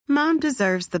Mom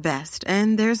deserves the best,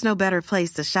 and there's no better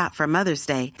place to shop for Mother's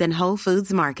Day than Whole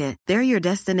Foods Market. They're your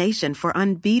destination for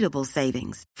unbeatable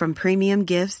savings, from premium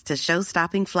gifts to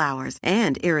show-stopping flowers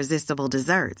and irresistible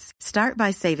desserts. Start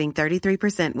by saving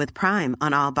 33% with Prime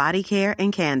on all body care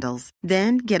and candles.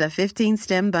 Then get a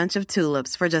 15-stem bunch of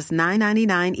tulips for just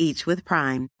 $9.99 each with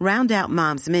Prime. Round out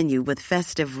Mom's menu with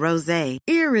festive rosé,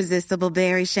 irresistible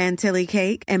berry chantilly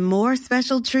cake, and more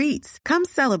special treats. Come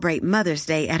celebrate Mother's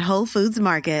Day at Whole Foods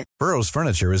Market. Burrow's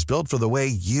furniture is built for the way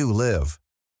you live.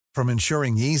 From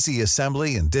ensuring easy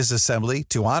assembly and disassembly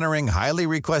to honoring highly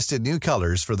requested new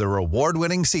colors for their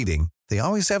award-winning seating, they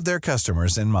always have their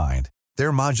customers in mind.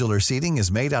 Their modular seating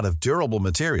is made out of durable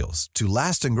materials to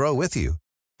last and grow with you.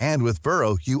 And with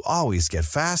Burrow, you always get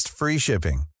fast, free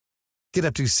shipping. Get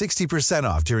up to 60%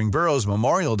 off during Burrow's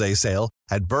Memorial Day sale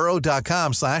at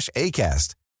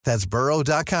burrow.com/ACAST. That's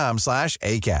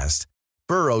burrow.com/ACAST.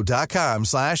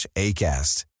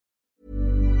 burrow.com/ACAST.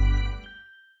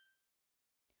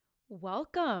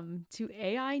 Welcome to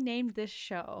AI Named This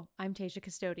Show. I'm Tasia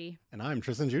Custodi. And I'm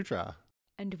Tristan Jutra.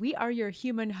 And we are your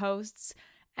human hosts.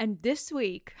 And this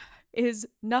week is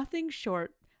nothing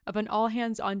short of an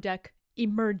all-hands-on-deck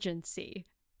emergency.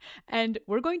 And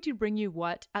we're going to bring you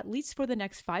what, at least for the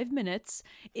next 5 minutes,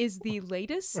 is the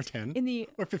latest or 10, in the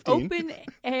or 15. open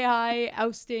AI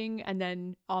ousting and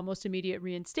then almost immediate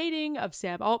reinstating of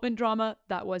Sam Altman drama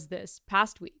that was this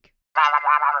past week.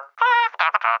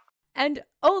 And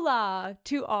hola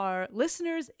to our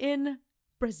listeners in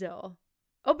Brazil.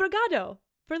 Obrigado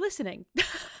for listening. I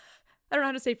don't know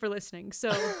how to say for listening,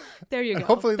 so there you go.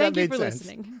 Hopefully that Thank you made for sense.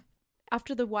 listening.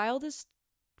 After the wildest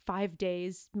 5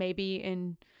 days, maybe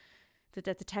in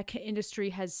that the tech industry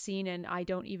has seen, and I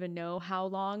don't even know how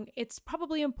long, it's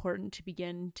probably important to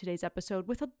begin today's episode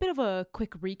with a bit of a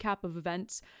quick recap of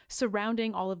events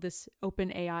surrounding all of this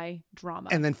open AI drama.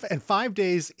 And then 5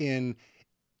 days in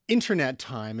internet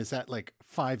time, is that like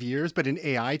 5 years? But in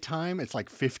AI time, it's like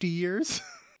 50 years?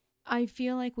 I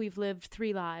feel like we've lived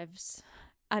 3 lives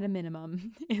at a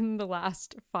minimum in the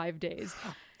last 5 days.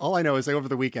 All I know is like over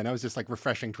the weekend, I was just like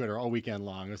refreshing Twitter all weekend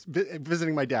long. I was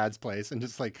visiting my dad's place and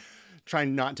just like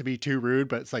trying not to be too rude,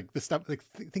 but it's like the stuff, like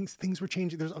things were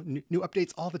changing. There's new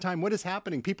updates all the time. What is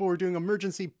happening? People were doing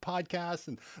emergency podcasts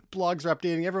and blogs are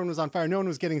updating. Everyone was on fire. No one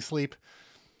was getting sleep.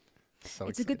 So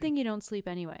it's a good thing you don't sleep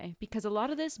anyway, because a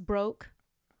lot of this broke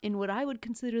in what I would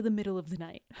consider the middle of the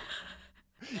night.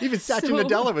 Even Satya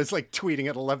Nadella was like tweeting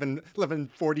at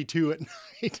 11:42 at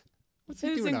night. What's he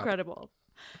doing? It was incredible.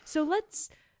 So let's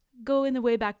go in the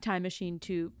Wayback Time Machine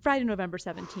to Friday, November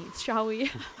 17th, shall we?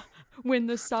 When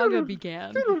the saga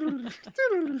began.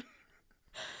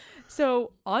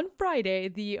 So on Friday,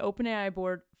 the OpenAI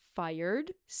board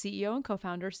fired CEO and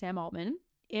co-founder Sam Altman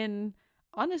in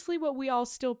honestly what we all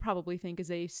still probably think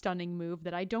is a stunning move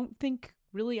that I don't think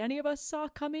really any of us saw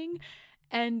coming.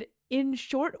 And in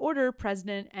short order,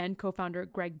 president and co-founder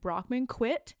Greg Brockman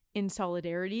quit in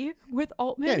solidarity with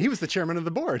Altman. Yeah, he was the chairman of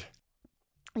the board.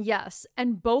 Yes,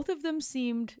 and both of them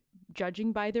seemed,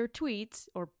 judging by their tweets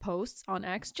or posts on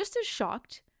X, just as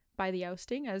shocked by the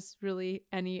ousting as really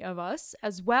any of us,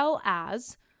 as well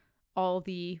as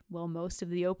most of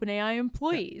the OpenAI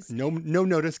employees. Yeah, no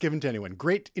notice given to anyone.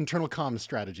 Great internal comms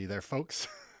strategy there, folks.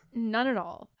 None at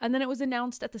all. And then it was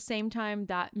announced at the same time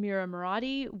that Mira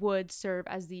Murati would serve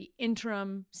as the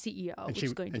interim CEO. And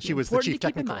she was the chief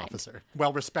technical officer.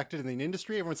 Well respected in the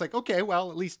industry. Everyone's like, okay, well,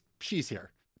 at least she's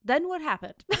here. Then what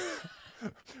happened?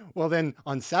 Well, then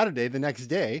on Saturday, the next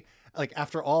day, like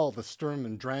after all the sturm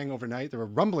and drang overnight, there were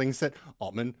rumblings that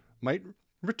Altman might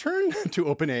return to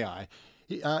OpenAI.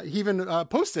 He even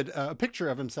posted a picture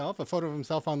of himself, a photo of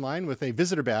himself online with a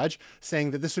visitor badge, saying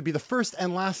that this would be the first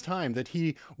and last time that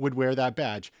he would wear that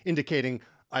badge, indicating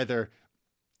either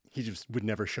he just would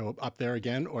never show up there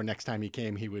again, or next time he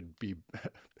came, he would be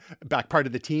back part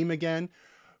of the team again.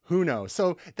 Who knows?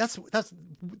 So that's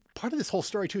part of this whole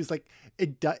story too, is like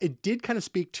it did kind of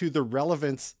speak to the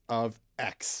relevance of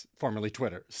X, formerly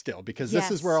Twitter, still, because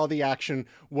this is where all the action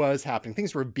was happening.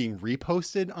 Things were being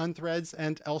reposted on Threads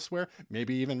and elsewhere,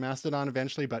 maybe even Mastodon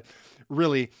eventually, but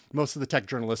really most of the tech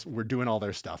journalists were doing all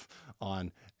their stuff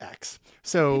on X.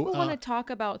 So people want to talk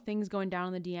about things going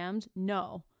down in the DMs.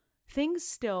 No, things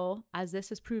still, as this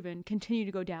has proven, continue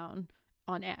to go down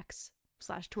on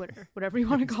X/Twitter, whatever you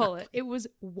want to call it. It was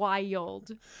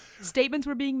wild. Statements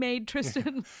were being made,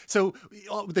 Tristan. So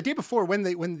the day before, when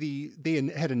they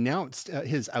had announced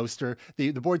his ouster,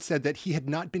 the board said that he had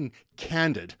not been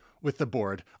candid with the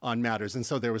board on matters. And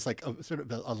so there was like a sort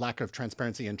of a lack of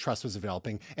transparency and trust was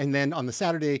developing. And then on the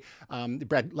Saturday,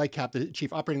 Brad Lightcap, the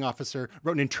chief operating officer,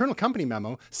 wrote an internal company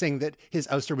memo saying that his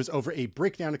ouster was over a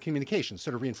breakdown of communication,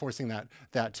 sort of reinforcing that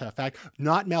fact,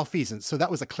 not malfeasance. So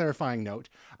that was a clarifying note,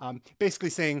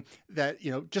 basically saying that,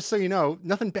 just so you know,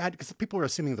 nothing bad, because people were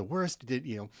assuming the worst.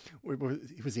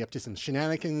 Was he up to some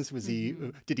shenanigans?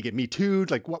 Did he get Me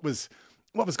Too'd? Like what was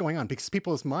going on? Because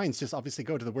people's minds just obviously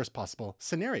go to the worst possible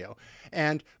scenario.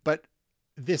 But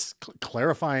this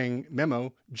clarifying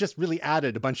memo just really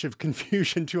added a bunch of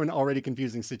confusion to an already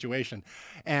confusing situation.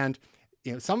 And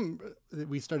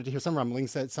we started to hear some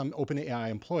rumblings that some OpenAI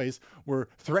employees were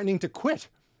threatening to quit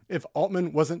if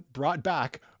Altman wasn't brought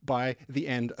back by the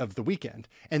end of the weekend.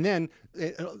 And then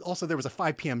also there was a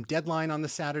 5 p.m. deadline on the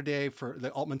Saturday for the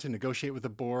Altman to negotiate with the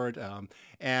board.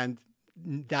 And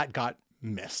that got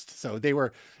missed. So they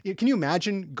were, can you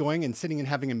imagine going and sitting and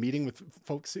having a meeting with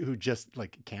folks who just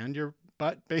like canned your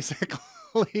butt basically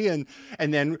and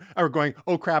then are going,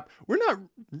 oh crap, we're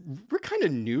kind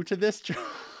of new to this job,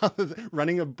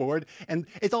 running a board. And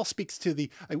it all speaks to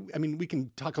I mean, we can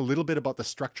talk a little bit about the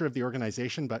structure of the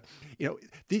organization, but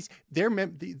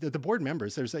the board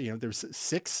members, there's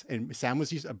 6, and Sam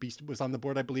was on the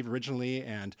board, I believe, originally,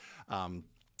 and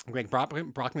Greg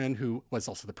Brockman, who was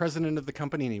also the president of the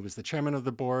company, and he was the chairman of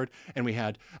the board. And we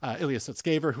had Ilya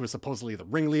Sutskever, who was supposedly the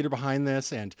ringleader behind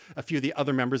this, and a few of the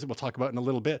other members that we'll talk about in a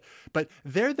little bit. But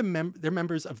they're they're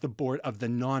members of the board of the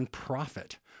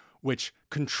nonprofit, which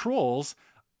controls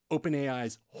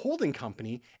OpenAI's holding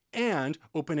company and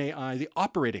OpenAI, the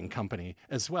operating company,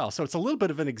 as well. So it's a little bit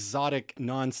of an exotic,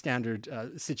 non-standard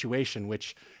situation,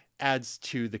 which adds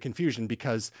to the confusion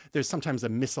because there's sometimes a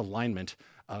misalignment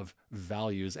of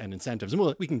values and incentives.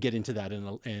 And we can get into that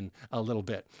in a little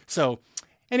bit. So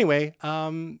anyway,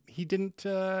 he didn't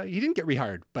get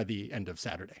rehired by the end of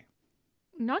Saturday.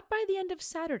 Not by the end of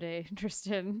Saturday,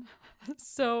 Tristan.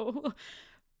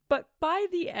 But by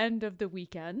the end of the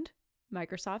weekend,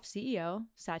 Microsoft CEO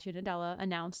Satya Nadella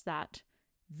announced that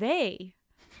they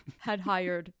had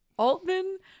hired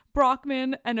Altman,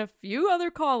 Brockman, and a few other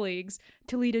colleagues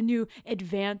to lead a new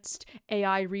advanced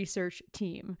AI research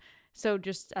team. So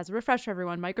just as a refresher,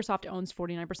 everyone, Microsoft owns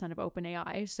 49% of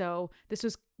OpenAI. So this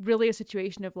was really a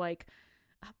situation of like,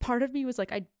 part of me was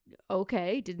like,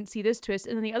 didn't see this twist.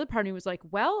 And then the other part of me was like,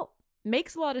 well,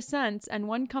 makes a lot of sense. And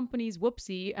one company's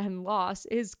whoopsie and loss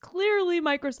is clearly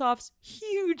Microsoft's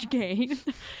huge gain.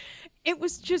 It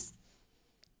was just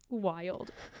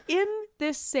wild. In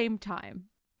this same time,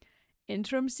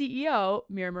 interim CEO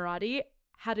Mira Murati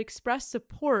had expressed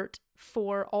support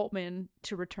for Altman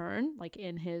to return, like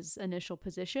in his initial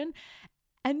position.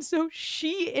 And so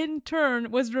she, in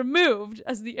turn, was removed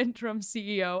as the interim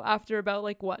CEO after about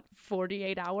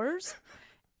 48 hours?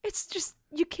 It's just,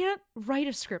 you can't write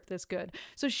a script this good.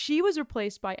 So she was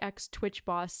replaced by ex-Twitch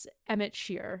boss Emmett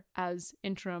Shear as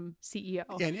interim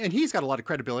CEO. And he's got a lot of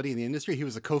credibility in the industry. He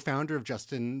was a co-founder of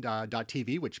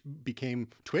Justin.tv, which became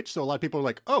Twitch. So a lot of people are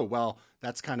like, oh, well,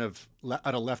 that's kind of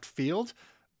out of left field.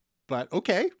 But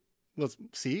okay, we'll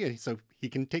see. So he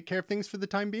can take care of things for the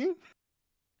time being?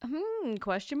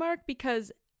 Question mark?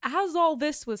 Because as all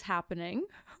this was happening,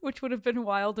 which would have been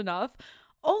wild enough,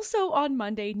 also on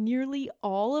Monday, nearly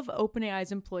all of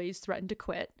OpenAI's employees threatened to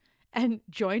quit and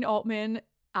join Altman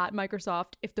at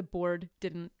Microsoft if the board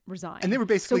didn't resign. And they were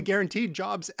basically guaranteed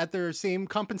jobs at their same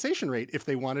compensation rate if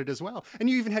they wanted as well. And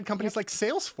you even had companies like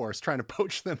Salesforce trying to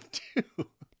poach them too.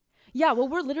 Yeah, well,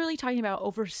 we're literally talking about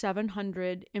over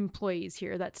 700 employees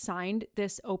here that signed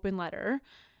this open letter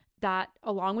that,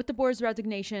 along with the board's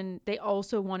resignation, they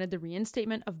also wanted the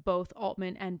reinstatement of both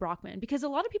Altman and Brockman. Because a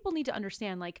lot of people need to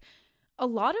understand, a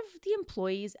lot of the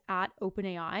employees at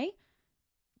OpenAI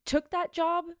took that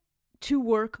job to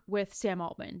work with Sam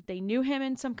Altman. They knew him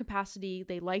in some capacity.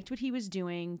 They liked what he was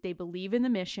doing. They believe in the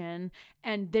mission,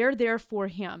 and they're there for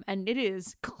him. And it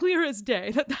is clear as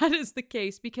day that that is the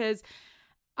case, because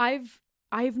I've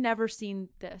never seen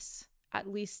this, at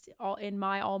least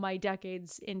all my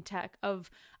decades in tech, of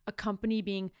a company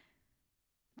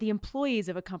the employees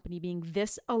of a company being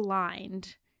this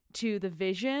aligned to the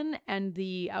vision and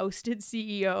the ousted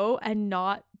CEO and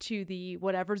not to the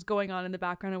whatever's going on in the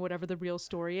background and whatever the real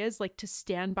story is, to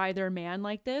stand by their man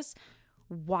like this.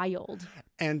 Wild.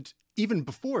 And even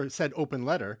before said open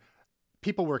letter,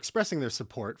 people were expressing their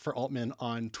support for Altman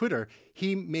on Twitter.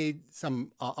 He made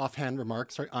some offhand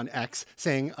remarks on X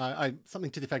saying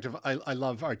something to the effect of, I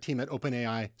love our team at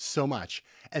OpenAI so much.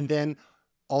 And then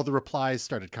all the replies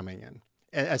started coming in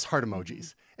as heart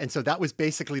emojis. And so that was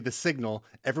basically the signal.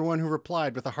 Everyone who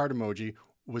replied with a heart emoji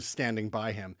was standing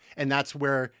by him. And that's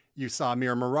where you saw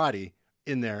Mira Murati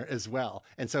in there as well.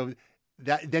 And so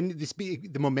that then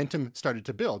the momentum started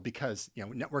to build because,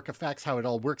 network effects, how it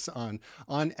all works on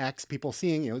X, people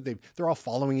seeing, they're all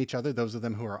following each other, those of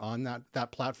them who are on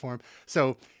that platform.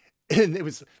 So and it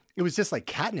was just like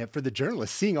catnip for the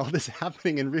journalists seeing all this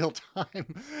happening in real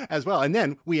time as well. And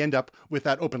then we end up with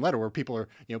that open letter where people are,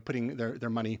 putting their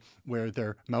money where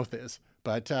their mouth is.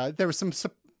 But there were some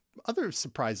other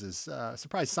surprise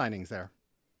signings there.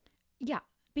 Yeah,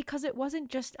 because it wasn't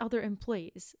just other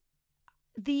employees.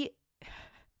 The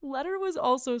letter was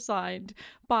also signed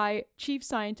by Chief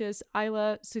Scientist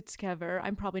Ilya Sutskever.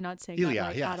 I'm probably not saying that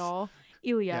right at all.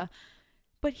 Ilya. Yeah.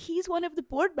 But he's one of the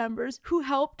board members who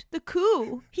helped the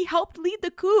coup. He helped lead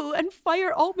the coup and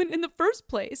fire Altman in the first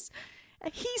place.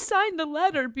 He signed the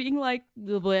letter being like,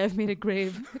 oh boy, I've made a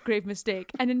grave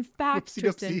mistake. And in fact,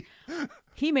 Tristan,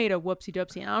 he made a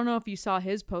whoopsie-doopsie. And I don't know if you saw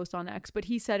his post on X, but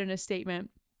he said in a statement,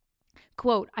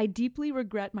 quote, I deeply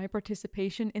regret my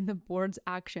participation in the board's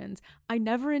actions. I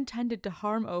never intended to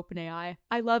harm OpenAI.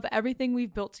 I love everything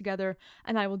we've built together,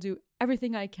 and I will do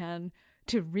everything I can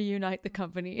to reunite the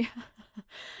company.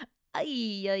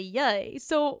 Ay, ay, ay.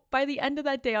 So by the end of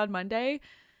that day on Monday,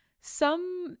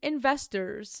 some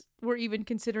investors were even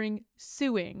considering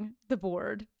suing the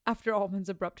board after Altman's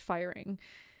abrupt firing.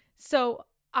 So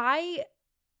I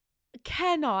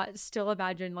cannot still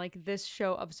imagine like this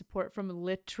show of support from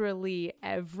literally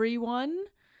everyone,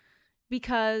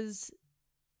 because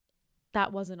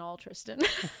that wasn't all, Tristan.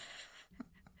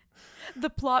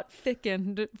 The plot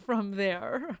thickened from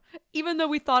there, even though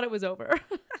we thought it was over.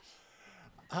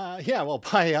 Well,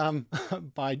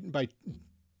 by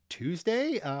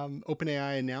Tuesday,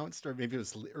 OpenAI announced, or maybe it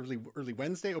was early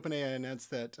Wednesday, OpenAI announced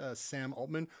that Sam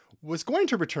Altman was going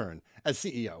to return as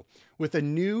CEO with a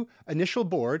new initial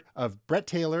board of Brett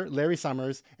Taylor, Larry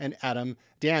Summers, and Adam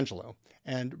D'Angelo.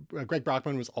 And Greg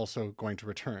Brockman was also going to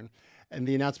return. And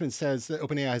the announcement says that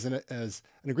OpenAI has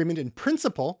an agreement in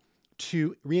principle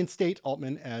to reinstate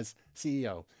Altman as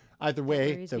CEO. Either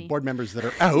way, the board members that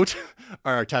are out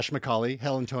are Tash McCauley,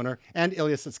 Helen Toner, and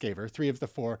Ilya Sutskever, 3 of the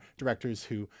 4 directors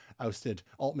who ousted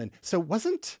Altman. So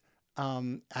wasn't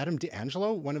Adam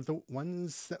D'Angelo one of the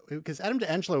ones because Adam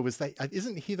D'Angelo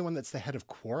isn't he the one that's the head of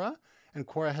Quora? And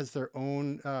Quora has their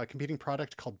own competing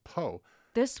product called Poe.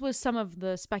 This was some of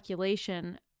the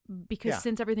speculation because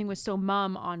since everything was so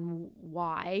mum on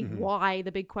why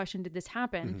the big question, did this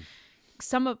happen? Mm-hmm.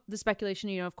 Some of the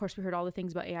speculation, of course, we heard all the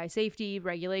things about AI safety,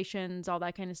 regulations, all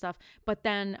that kind of stuff. But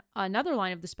then another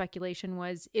line of the speculation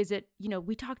was, is it,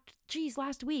 we talked,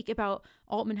 last week about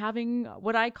Altman having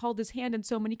what I called his hand in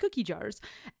so many cookie jars.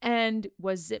 And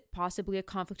was it possibly a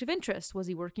conflict of interest? Was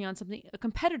he working on something, a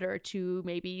competitor to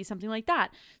maybe something like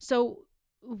that? So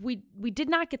we did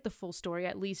not get the full story,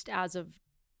 at least as of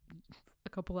a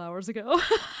couple hours ago.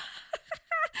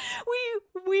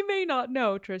 We may not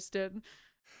know, Tristan.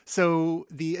 So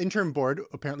the interim board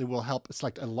apparently will help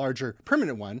select a larger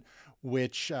permanent one,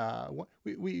 which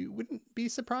we wouldn't be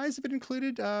surprised if it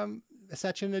included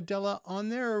Satya Nadella on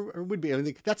there, or would be. I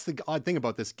think that's the odd thing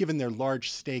about this, given their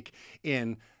large stake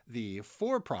in the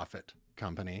for-profit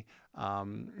company,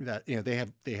 that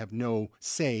they have no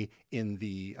say in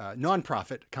the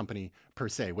nonprofit company per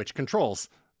se, which controls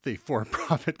the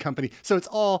for-profit company. So it's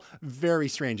all very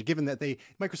strange, given that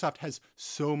Microsoft has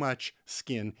so much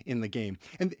skin in the game.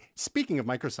 And speaking of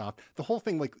Microsoft, the whole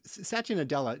thing, like Satya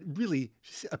Nadella really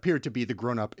appeared to be the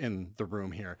grown-up in the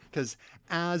room here, because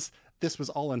as this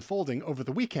was all unfolding over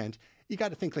the weekend, you got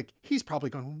to think like he's probably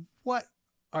going, what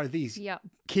are these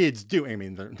kids doing? I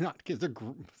mean, they're not kids,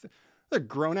 they're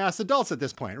grown-ass adults at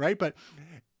this point, right? But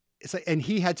it's like, and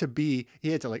he had to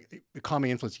like calm my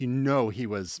influence. He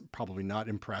was probably not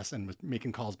impressed and was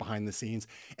making calls behind the scenes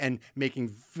and making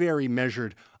very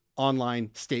measured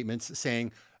online statements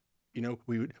saying,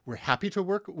 we're happy to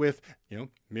work with,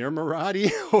 Mir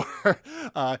Murati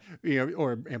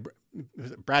or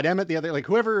Brad Emmett, the other, like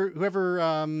whoever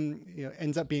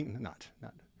ends up being not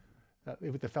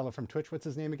with the fellow from Twitch. What's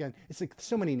his name again? It's like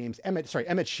so many names. Emmett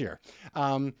Shear.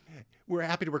 We're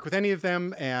happy to work with any of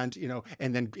them, and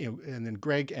then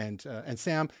Greg and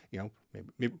Sam.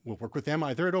 Maybe we'll work with them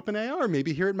either at OpenAI or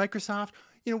maybe here at Microsoft.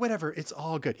 Whatever. It's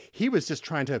all good. He was just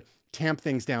trying to tamp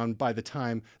things down by the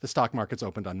time the stock markets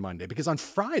opened on Monday, because on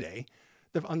Friday.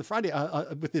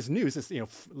 With this news, this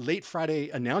late Friday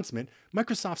announcement,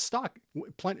 Microsoft stock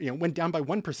went down by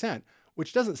 1%,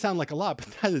 which doesn't sound like a lot, but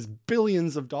that is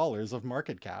billions of dollars of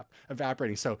market cap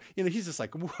evaporating. So he's just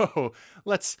like, whoa,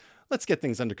 let's get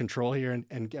things under control here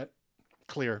and get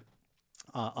clear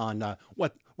on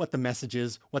what the message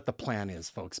is, what the plan is,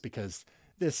 folks, because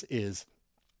this is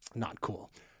not cool.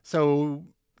 So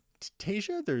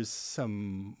Tasia, there's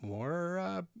some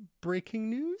more breaking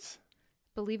news.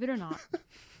 Believe it or not,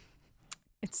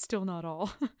 it's still not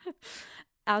all.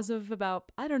 As of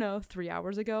about, 3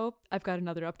 hours ago, I've got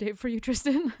another update for you,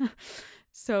 Tristan.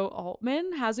 So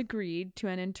Altman has agreed to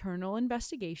an internal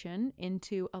investigation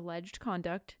into alleged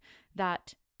conduct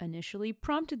that initially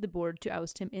prompted the board to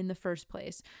oust him in the first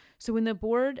place. So when the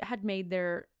board had made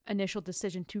their initial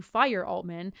decision to fire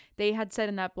Altman, they had said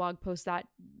in that blog post that,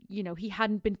 he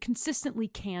hadn't been consistently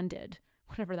candid,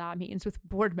 whatever that means, with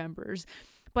board members.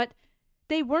 But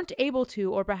they weren't able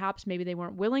to, or perhaps maybe they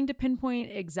weren't willing to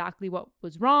pinpoint exactly what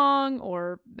was wrong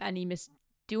or any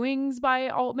misdoings by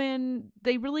Altman.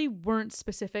 They really weren't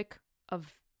specific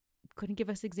couldn't give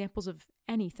us examples of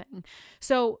anything.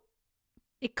 So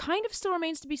it kind of still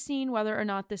remains to be seen whether or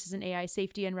not this is an AI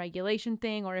safety and regulation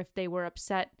thing, or if they were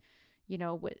upset,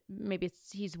 maybe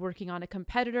he's working on a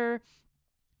competitor.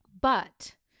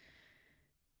 But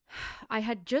I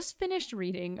had just finished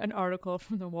reading an article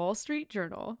from the Wall Street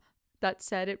Journal that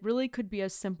said it really could be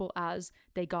as simple as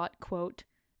they got, quote,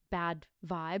 bad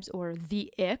vibes, or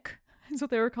the ick, is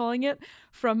what they were calling it,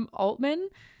 from Altman.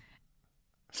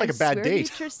 It's like a bad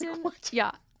date. Tristan, What?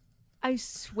 Yeah, I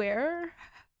swear,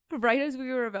 right as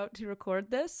we were about to record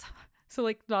this,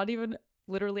 so not even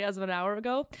literally as of an hour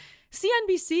ago,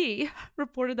 CNBC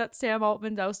reported that Sam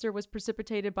Altman's ouster was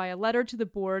precipitated by a letter to the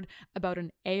board about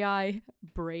an AI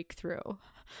breakthrough.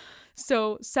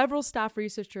 So several staff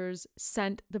researchers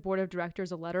sent the board of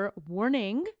directors a letter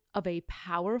warning of a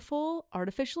powerful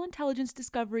artificial intelligence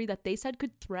discovery that they said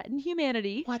could threaten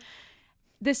humanity. What?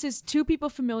 This is two people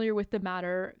familiar with the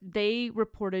matter. They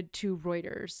reported to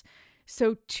Reuters.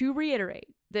 So to reiterate,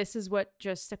 this is what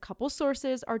just a couple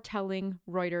sources are telling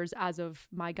Reuters as of,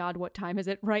 my God, what time is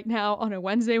it right now on a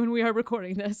Wednesday when we are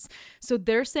recording this? So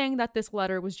they're saying that this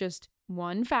letter was just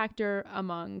one factor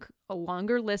among a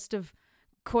longer list of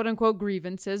quote unquote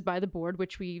grievances by the board,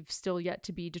 which we've still yet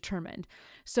to be determined.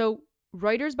 So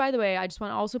Reuters, by the way, I just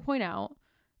want to also point out,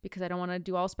 because I don't want to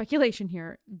do all speculation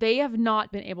here, they have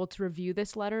not been able to review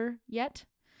this letter yet.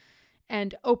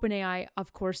 And OpenAI,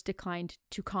 of course, declined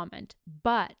to comment.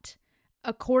 But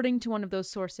according to one of those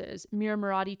sources, Mira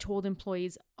Murati told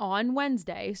employees on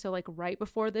Wednesday, so right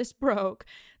before this broke,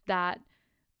 that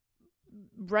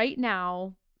right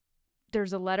now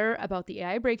there's a letter about the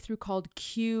AI breakthrough called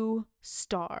Q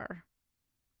Star.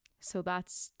 So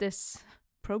that's this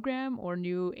program or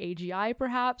new AGI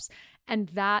perhaps, and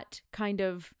that kind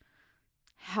of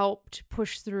helped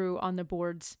push through on the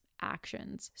board's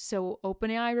actions. So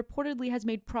OpenAI reportedly has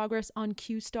made progress on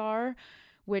Q Star,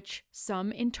 which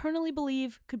some internally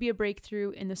believe could be a breakthrough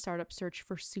in the startup search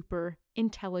for super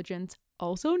intelligence,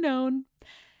 also known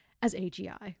as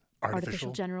AGI,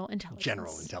 Artificial General Intelligence.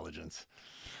 General Intelligence.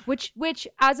 Which,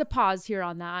 as a pause here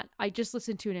on that, I just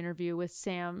listened to an interview with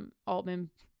Sam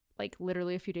Altman,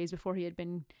 literally a few days before he had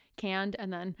been canned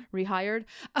and then rehired.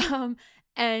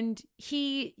 And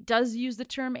he does use the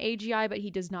term AGI, but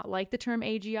he does not like the term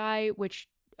AGI, which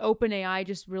OpenAI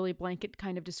just really blanket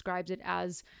kind of describes it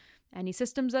as any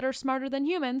systems that are smarter than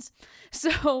humans.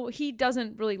 So he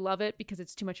doesn't really love it because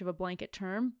it's too much of a blanket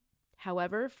term.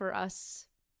 However, for us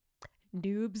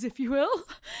noobs, if you will,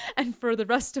 and for the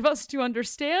rest of us to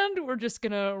understand, we're just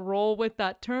gonna roll with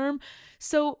that term.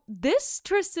 So this,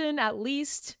 Tristan, at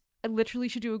least, I literally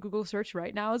should do a Google search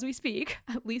right now as we speak,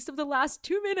 at least of the last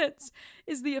 2 minutes,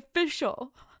 is the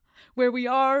official where we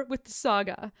are with the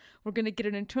saga. We're gonna get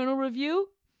an internal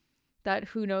review that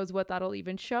who knows what that'll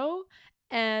even show,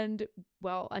 and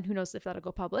who knows if that'll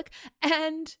go public.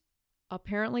 And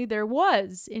apparently there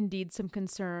was indeed some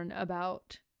concern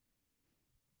about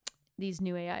these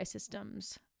new AI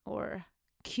systems, or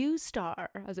Q Star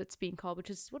as it's being called,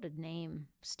 which is, what a name,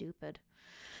 stupid.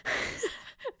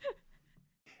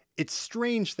 It's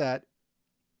strange that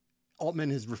Altman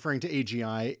is referring to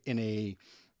AGI in a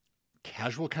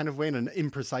casual kind of way, in an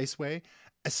imprecise way,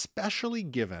 especially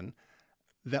given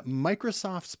that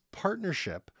Microsoft's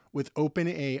partnership with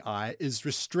OpenAI is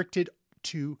restricted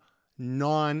to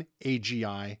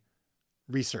non-AGI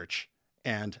research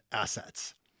and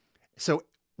assets. So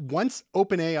once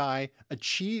OpenAI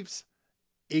achieves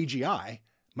AGI,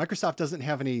 Microsoft doesn't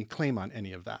have any claim on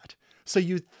any of that. So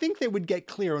you'd think they would get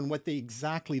clear on what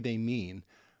exactly they mean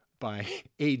by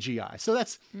AGI. So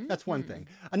that's one thing.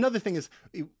 Another thing is,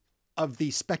 of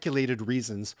the speculated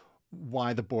reasons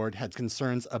why the board had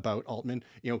concerns about Altman,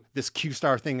 this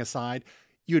Q-Star thing aside,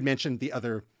 you had mentioned the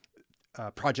other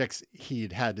projects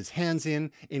he'd had his hands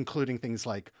in, including things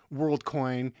like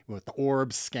WorldCoin, with the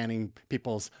orbs scanning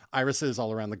people's irises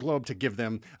all around the globe to give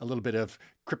them a little bit of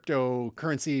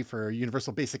cryptocurrency for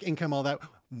universal basic income, all that.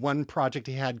 one project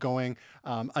he had going.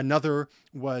 Another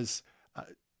was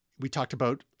we talked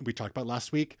about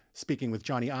last week, speaking with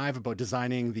Johnny Ive about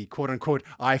designing the quote unquote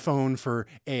iPhone for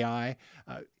AI,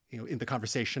 in the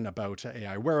conversation about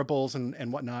AI wearables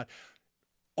and whatnot.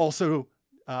 Also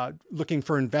looking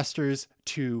for investors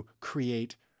to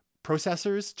create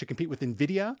processors to compete with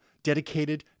NVIDIA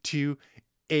dedicated to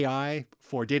AI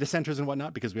for data centers and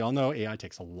whatnot, because we all know AI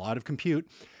takes a lot of compute.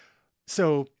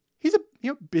 So he's a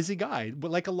busy guy,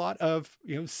 but like a lot of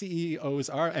CEOs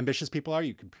are, ambitious people are.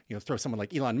 You could throw someone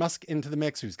like Elon Musk into the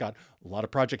mix, who's got a lot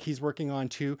of projects he's working on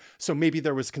too. So maybe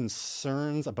there was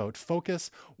concerns about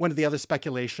focus. One of the other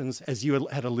speculations, as you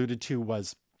had alluded to,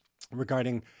 was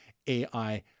regarding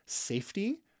AI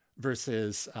safety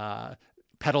versus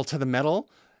pedal to the metal.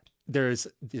 There's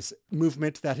this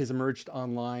movement that has emerged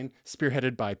online,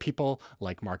 spearheaded by people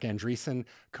like Mark Andreessen,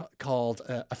 called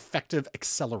effective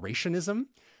accelerationism,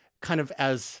 kind of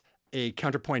as a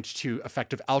counterpoint to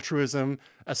effective altruism,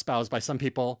 espoused by some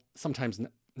people, sometimes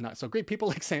not so great people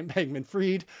like Sam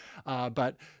Bankman-Fried.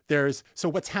 So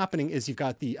what's happening is you've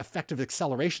got the effective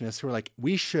accelerationists who are like,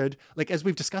 we should, like as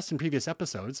we've discussed in previous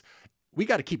episodes, we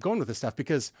got to keep going with this stuff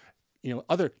because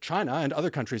China and other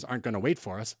countries aren't going to wait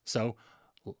for us. So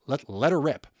let her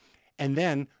rip. And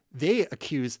then they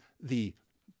accuse the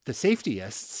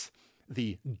safetyists,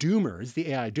 the doomers,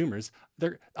 the AI doomers,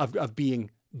 of being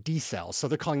decels. So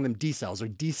they're calling them decels or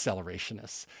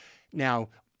decelerationist. Now,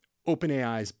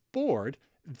 OpenAI's board,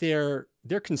 they're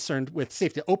concerned with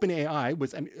safety. OpenAI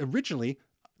was originally,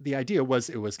 the idea was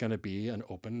it was going to be an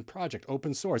open project,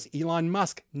 open source. Elon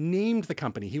Musk named the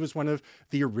company. He was one of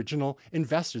the original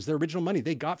investors. Their original money,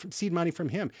 they got from seed money from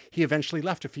him. He eventually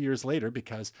left a few years later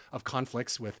because of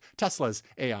conflicts with Tesla's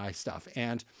AI stuff.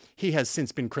 And he has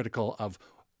since been critical of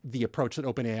the approach that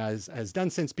OpenAI has done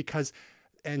since, because,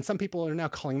 and some people are now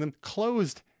calling them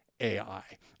closed AI,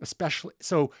 especially.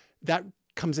 So that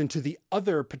comes into the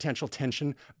other potential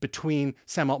tension between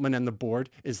Sam Altman and the board,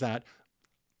 is that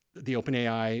the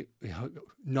OpenAI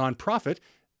nonprofit,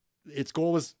 its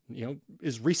goal is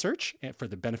research for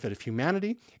the benefit of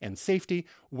humanity and safety,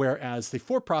 whereas the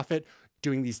for-profit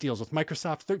doing these deals with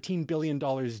Microsoft, $13 billion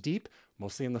deep,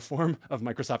 mostly in the form of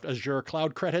Microsoft Azure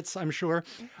cloud credits, I'm sure.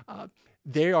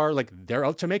 They're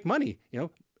out to make money,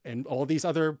 and all these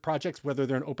other projects, whether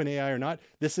they're an OpenAI or not.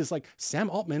 This is like, Sam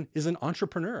Altman is an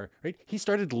entrepreneur, right? He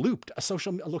started Looped, a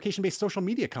location-based social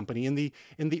media company in the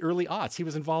early aughts. He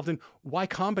was involved in Y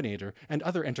Combinator and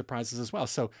other enterprises as well.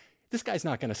 So this guy's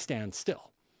not going to stand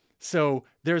still. So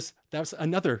that's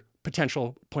another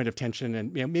potential point of tension.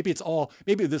 And maybe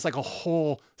there's like a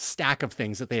whole stack of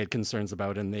things that they had concerns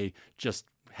about, and they just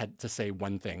had to say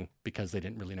one thing because they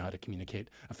didn't really know how to communicate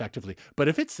effectively. But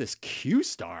if it's this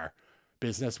Q-Star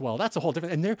business, well, that's a whole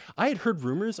different. And I had heard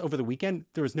rumors over the weekend.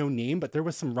 There was no name, but there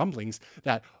was some rumblings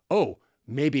that,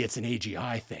 maybe it's an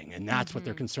AGI thing, and that's what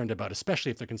they're concerned about,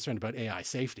 especially if they're concerned about AI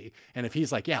safety. And if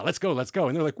he's like, yeah, let's go,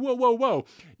 and they're like, whoa,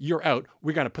 you're out.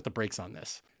 We're going to put the brakes on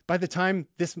this. By the time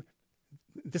this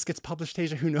gets published,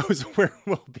 Tasia, who knows where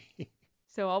we'll be.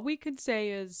 So all we could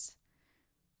say is,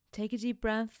 take a deep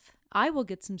breath. I will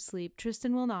get some sleep.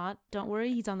 Tristan will not. Don't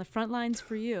worry, he's on the front lines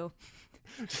for you.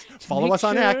 Follow us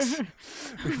on X.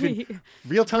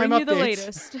 Real-time updates. The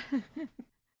latest.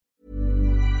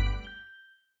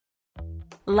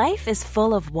 Life is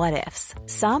full of what-ifs.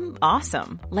 Some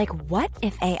awesome, like what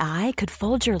if AI could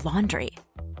fold your laundry?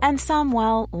 And some,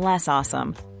 well, less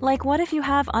awesome, like what if you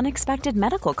have unexpected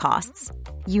medical costs?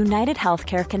 United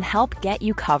Healthcare can help get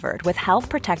you covered with Health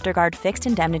Protector Guard fixed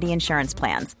indemnity insurance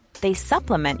plans. They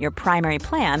supplement your primary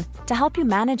plan to help you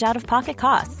manage out-of-pocket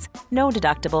costs. No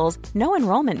deductibles, no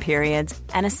enrollment periods,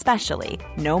 and especially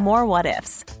no more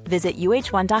what-ifs. Visit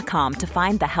uh1.com to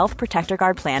find the Health Protector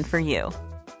Guard plan for you.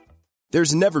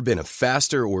 There's never been a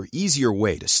faster or easier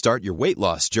way to start your weight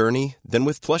loss journey than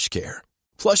with PlushCare.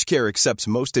 PlushCare accepts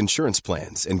most insurance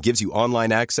plans and gives you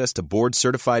online access to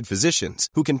board-certified physicians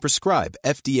who can prescribe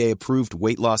FDA-approved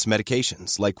weight loss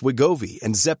medications like Wegovy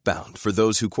and Zepbound for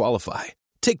those who qualify.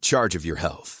 Take charge of your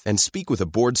health and speak with a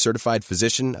board-certified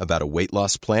physician about a weight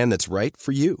loss plan that's right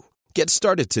for you. Get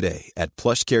started today at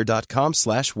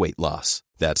plushcare.com/weight-loss.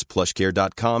 That's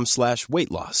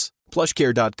plushcare.com/weight-loss.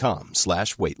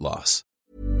 plushcare.com/weight-loss.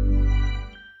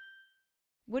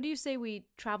 What do you say we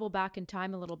travel back in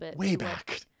time a little bit? Way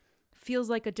back. Feels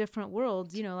like a different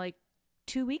world, like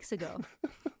 2 weeks ago.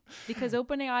 Because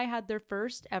OpenAI had their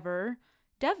first ever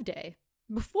Dev Day.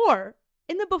 In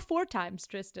the before times,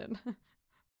 Tristan.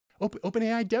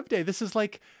 OpenAI Dev Day. This is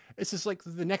like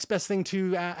the next best thing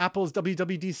to Apple's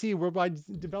WWDC,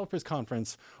 Worldwide Developers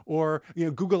Conference, or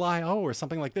Google I/O or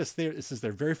something like this. This is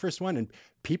their very first one, and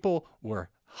people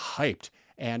were hyped.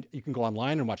 And you can go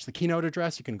online and watch the keynote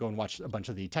address. You can go and watch a bunch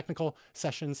of the technical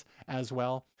sessions as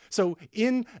well. So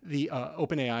in the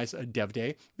OpenAI's Dev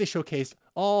Day, they showcased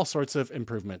all sorts of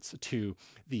improvements to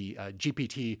the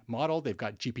GPT model. They've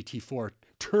got GPT-4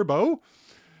 Turbo.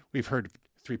 We've heard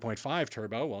 3.5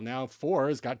 Turbo. Well, now 4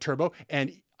 has got Turbo.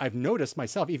 And I've noticed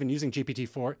myself, even using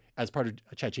GPT-4 as part of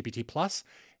ChatGPT Plus,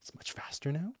 it's much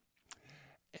faster now.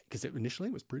 Because it initially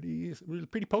was pretty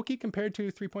pokey compared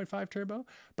to 3.5 Turbo.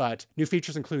 But new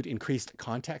features include increased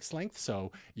context length,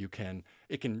 so it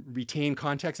can retain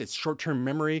context. Its short-term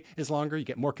memory is longer. You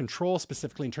get more control,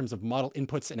 specifically in terms of model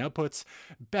inputs and outputs.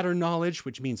 Better knowledge,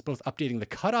 which means both updating the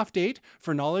cutoff date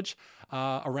for knowledge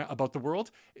about the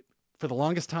world. For the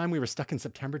longest time, we were stuck in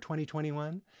September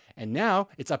 2021, and now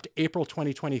it's up to April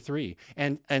 2023.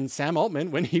 And Sam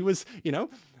Altman, when he was,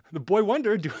 the boy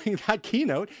wonder doing that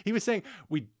keynote, he was saying,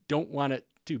 we don't want it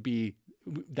to be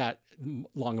that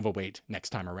long of a wait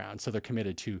next time around. So they're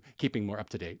committed to keeping more up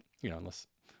to date, unless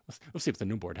we'll see what the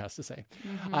new board has to say.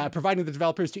 Providing the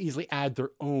developers to easily add their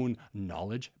own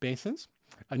knowledge bases.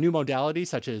 A new modality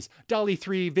such as DALL-E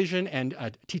 3 Vision and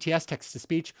TTS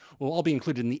text-to-speech will all be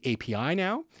included in the API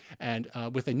now, and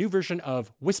with a new version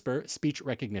of Whisper speech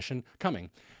recognition coming.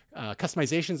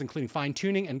 Customizations including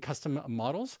fine-tuning and custom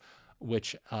models,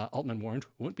 which Altman warned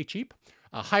won't be cheap.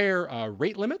 Higher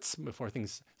rate limits before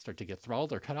things start to get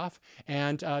throttled or cut off.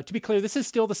 And to be clear, this is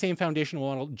still the same foundational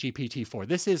model, GPT-4.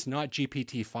 This is not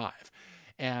GPT-5.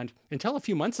 And until a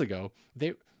few months ago,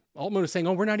 Altman was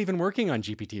saying, we're not even working on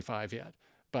GPT-5 yet.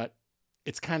 But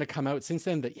it's kind of come out since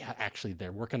then that, actually,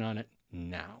 they're working on it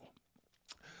now.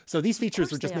 So these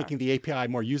features are just making the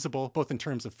API more usable, both in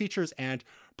terms of features and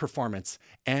performance,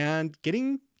 and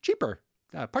getting cheaper.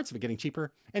 Parts of it getting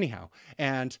cheaper anyhow.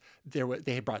 And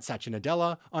they had brought Satya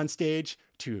Nadella on stage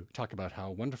to talk about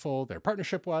how wonderful their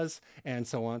partnership was and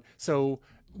so on. So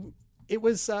it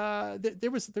was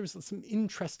there was some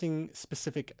interesting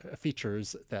specific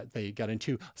features that they got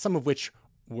into, some of which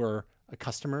were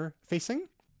customer facing.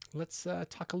 Let's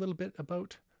talk a little bit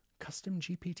about custom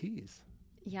GPTs.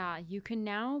 Yeah, you can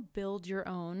now build your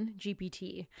own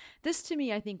GPT. This to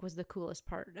me, I think, was the coolest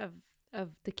part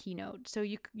of the keynote. So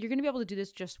you're going to be able to do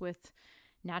this just with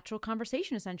natural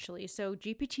conversation, essentially. So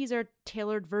GPTs are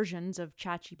tailored versions of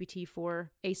ChatGPT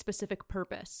for a specific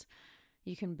purpose.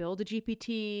 You can build a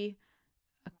GPT,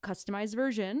 a customized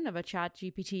version of a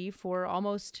ChatGPT for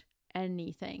almost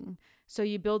anything. So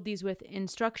you build these with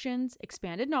instructions,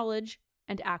 expanded knowledge,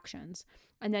 and actions.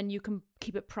 And then you can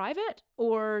keep it private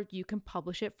or you can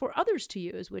publish it for others to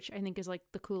use, which I think is like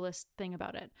the coolest thing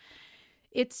about it.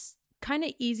 It's kind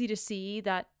of easy to see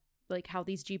that like how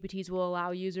these GPTs will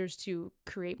allow users to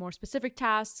create more specific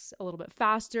tasks a little bit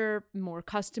faster, more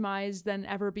customized than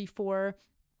ever before.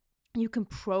 You can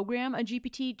program a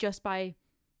GPT just by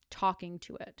talking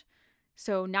to it.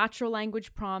 So natural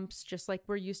language prompts, just like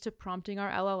we're used to prompting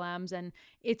our LLMs, and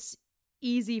it's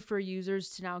easy for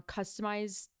users to now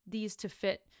customize these to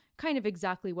fit kind of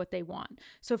exactly what they want.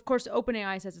 So of course,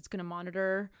 OpenAI says it's going to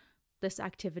monitor this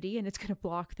activity and it's going to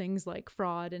block things like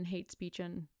fraud and hate speech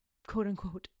and quote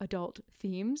unquote adult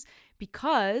themes,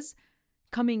 because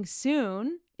coming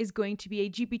soon is going to be a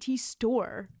GPT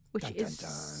store, which is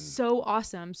so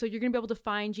awesome. So you're going to be able to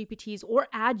find GPTs or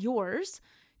add yours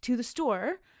to the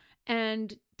store,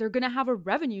 and they're going to have a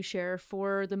revenue share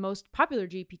for the most popular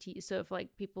GPTs. So if like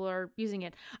people are using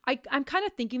it, I'm kind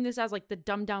of thinking this as like the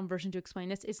dumbed down version to explain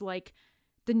this is like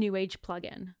the new age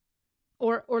plugin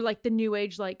or like the new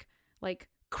age, like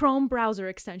Chrome browser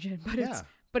extension,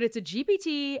 but it's a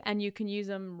GPT and you can use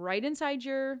them right inside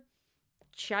your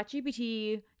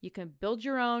ChatGPT. You can build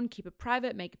your own, keep it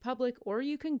private, make it public, or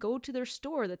you can go to their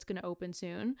store that's going to open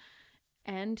soon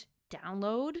and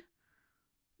download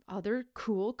other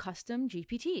cool custom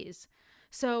GPTs.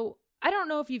 So I don't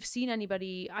know if you've seen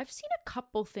anybody. I've seen a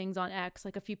couple things on X,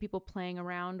 like a few people playing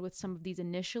around with some of these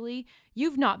initially.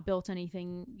 You've not built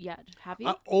anything yet, have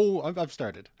you? I've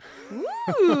started.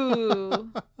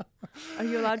 Ooh. Are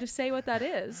you allowed to say what that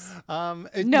is?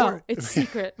 It's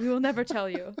secret. We will never tell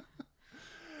you.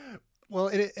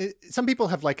 Well, some people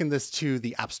have likened this to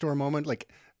the App Store moment, like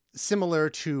similar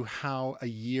to how a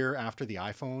year after the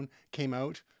iPhone came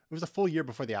out, it was a full year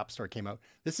before the App Store came out.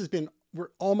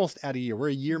 We're almost at a year. We're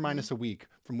a year minus a week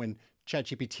from when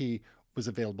ChatGPT was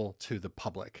available to the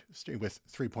public with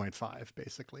 3.5,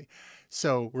 basically.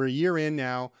 So we're a year in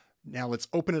now. Now let's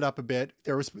open it up a bit.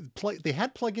 They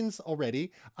had plugins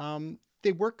already.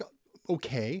 They work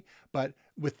okay, but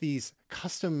with these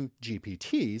custom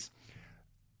GPTs,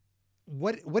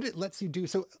 what it lets you do.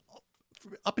 So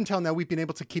up until now, we've been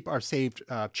able to keep our saved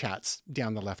chats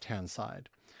down the left-hand side.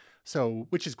 So,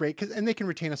 which is great and they can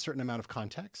retain a certain amount of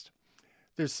context.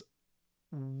 There's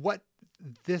what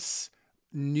this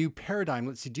new paradigm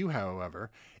lets you do, however,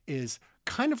 is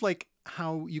kind of like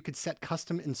how you could set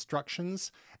custom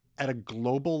instructions at a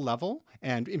global level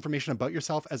and information about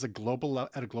yourself as at a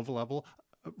global level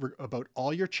about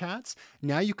all your chats.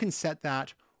 Now you can set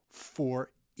that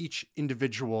for each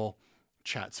individual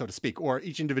chat, so to speak, or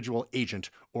each individual agent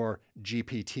or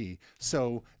GPT.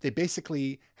 So they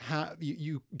basically have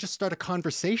you just start a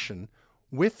conversation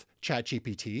with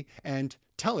ChatGPT and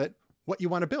tell it what you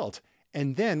want to build.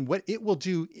 And then what it will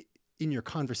do in your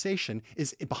conversation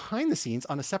is behind the scenes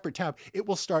on a separate tab, it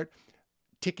will start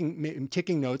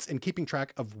taking notes and keeping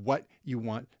track of what you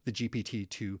want the GPT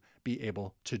to be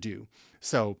able to do.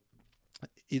 So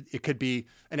it could be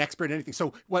an expert in anything.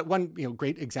 So one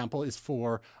great example is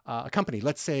for a company.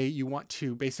 Let's say you want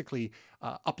to basically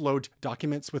upload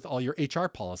documents with all your HR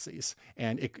policies,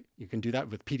 and you can do that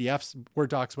with PDFs, Word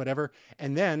docs, whatever.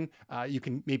 And then you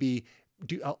can maybe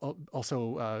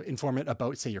also inform it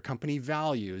about, say, your company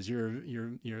values, your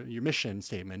mission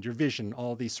statement, your vision,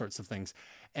 all these sorts of things,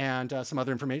 and some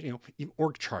other information,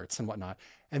 org charts and whatnot.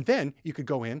 And then you could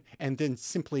go in and then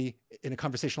simply, in a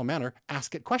conversational manner,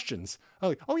 ask it questions.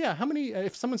 Oh yeah, how many?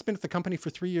 If someone's been at the company for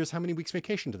 3 years, how many weeks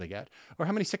vacation do they get? Or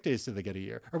how many sick days do they get a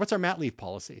year? Or what's our mat leave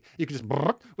policy? You could just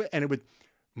and it would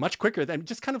much quicker than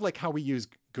just kind of like how we use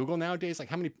Google nowadays. Like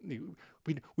how many,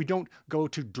 we don't go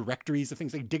to directories of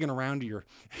things like digging around to your,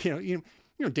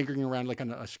 digging around like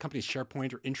on a company's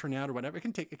SharePoint or intranet or whatever. It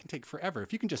can take forever.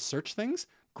 If you can just search things,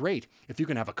 great. If you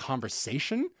can have a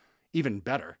conversation, even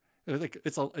better. Like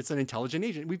it's an intelligent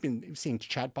agent. We've been seeing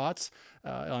chatbots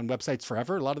on websites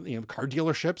forever. A lot of car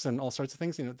dealerships and all sorts of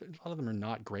things. A lot of them are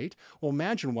not great. Well,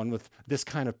 imagine one with this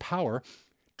kind of power,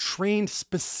 trained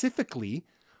specifically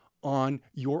on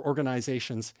your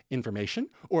organization's information,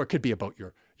 or it could be about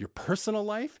your personal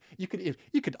life. You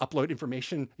could upload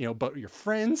information, about your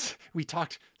friends. We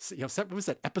talked, what was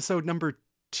that, episode number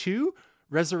 2,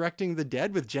 Resurrecting the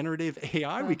Dead with generative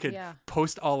AI. We could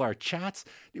post all our chats.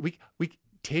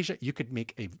 Tasia, you could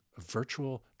make a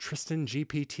virtual Tristan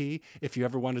GPT if you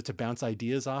ever wanted to bounce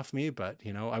ideas off me, but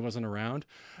I wasn't around.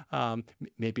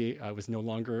 Maybe I was no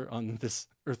longer on this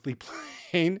earthly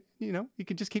plane. You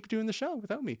could just keep doing the show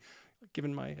without me,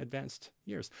 given my advanced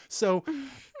years. So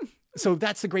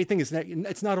that's the great thing, is that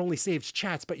it's not only saved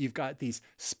chats, but you've got these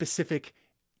specific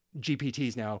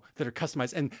GPTs now that are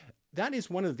customized. And that is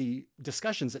one of the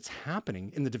discussions that's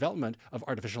happening in the development of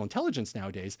artificial intelligence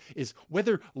nowadays, is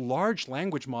whether large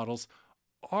language models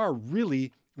are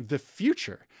really the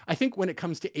future. I think when it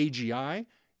comes to AGI,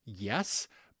 yes,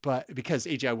 but because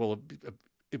AGI will,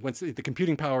 once the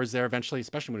computing power is there eventually,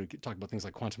 especially when we talk about things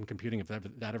like quantum computing, if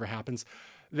that ever happens,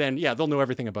 then they'll know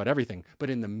everything about everything. But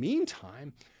in the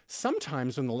meantime,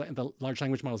 sometimes when the large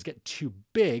language models get too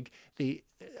big, they,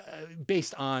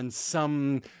 based on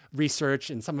some research,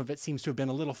 and some of it seems to have been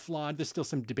a little flawed, there's still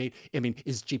some debate. I mean,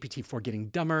 is GPT-4 getting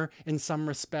dumber in some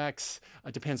respects?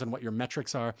 It depends on what your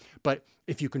metrics are. But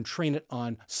if you can train it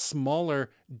on smaller,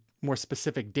 more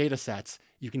specific data sets,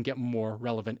 you can get more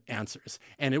relevant answers.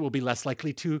 And it will be less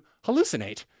likely to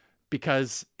hallucinate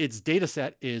because its data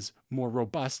set is more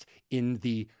robust in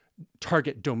the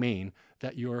target domain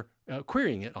that you're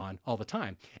querying it on all the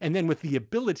time. And then with the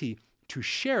ability to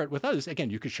share it with others, again,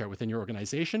 you could share it within your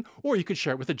organization, or you could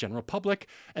share it with the general public,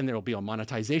 and there will be a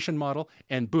monetization model,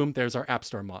 and boom, there's our App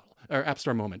Store model, or App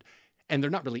Store moment. And they're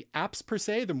not really apps per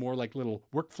se, they're more like little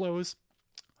workflows.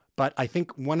 But I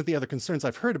think one of the other concerns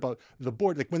I've heard about the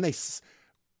board, like when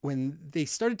they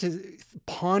started to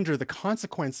ponder the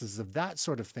consequences of that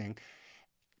sort of thing,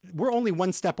 we're only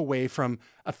one step away from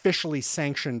officially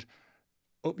sanctioned,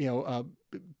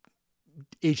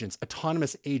 agents,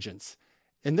 autonomous agents.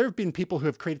 And there have been people who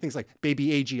have created things like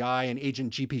Baby AGI and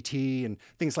Agent GPT and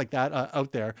things like that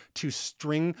out there to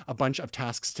string a bunch of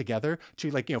tasks together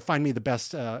to find me the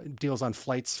best deals on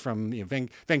flights from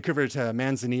Vancouver to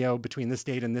Manzanillo between this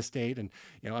date and this date. And,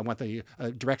 I want the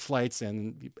direct flights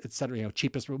and et cetera,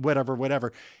 cheapest,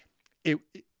 whatever.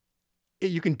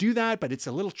 You can do that, but it's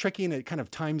a little tricky and it kind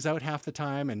of times out half the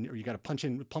time, and you got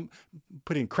to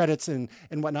put in credits and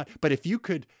whatnot. But if you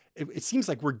could, it seems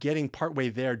like we're getting partway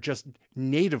there just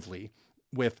natively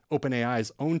with OpenAI's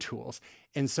own tools.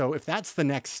 And so if that's the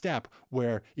next step,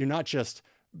 where you're not just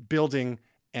building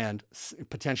and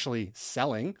potentially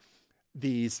selling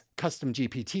these custom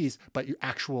GPTs, but your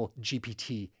actual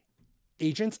GPT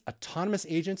agents, autonomous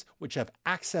agents, which have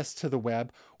access to the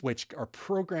web, which are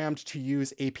programmed to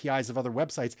use APIs of other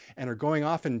websites and are going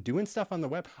off and doing stuff on the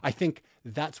web. I think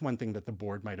that's one thing that the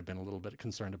board might have been a little bit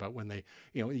concerned about when they,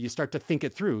 you start to think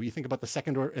it through. You think about the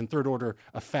second and third order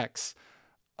effects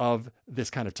of this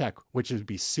kind of tech, which would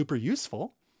be super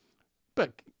useful,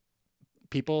 but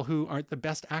people who aren't the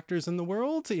best actors in the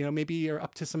world, maybe are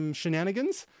up to some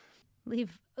shenanigans.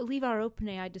 Leave our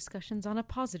OpenAI discussions on a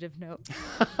positive note.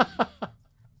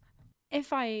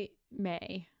 If I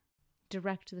may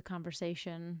direct the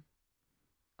conversation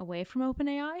away from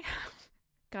OpenAI,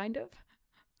 kind of,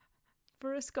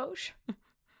 for a skosh,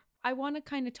 I want to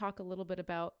kind of talk a little bit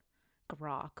about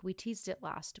Grok. We teased it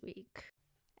last week.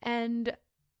 And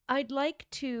I'd like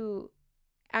to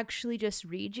actually just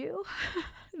read you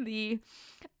the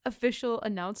official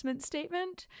announcement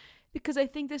statement, because I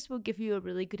think this will give you a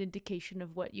really good indication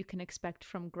of what you can expect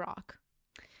from Grok.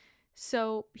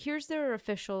 So here's their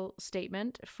official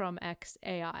statement from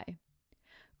xAI.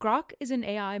 Grok is an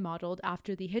AI modeled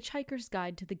after the Hitchhiker's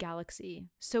Guide to the Galaxy,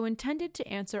 so intended to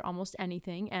answer almost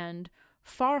anything and,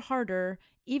 far harder,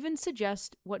 even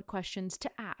suggest what questions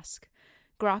to ask.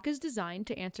 Grok is designed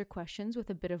to answer questions with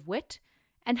a bit of wit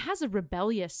and has a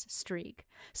rebellious streak,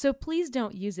 so please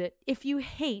don't use it if you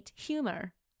hate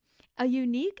humor. A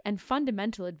unique and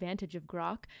fundamental advantage of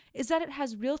Grok is that it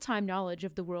has real-time knowledge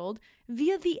of the world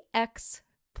via the X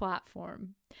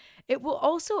platform. It will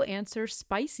also answer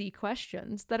spicy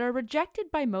questions that are rejected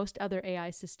by most other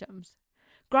AI systems.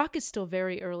 Grok is still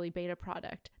very early beta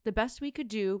product, the best we could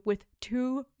do with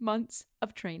 2 months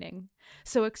of training.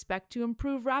 So expect to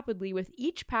improve rapidly with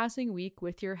each passing week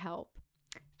with your help.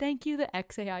 Thank you, the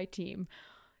xAI team.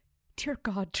 Dear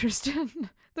God, Tristan,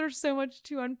 there's so much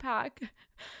to unpack.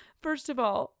 First of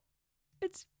all,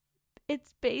 it's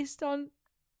based on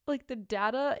the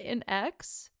data in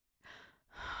X.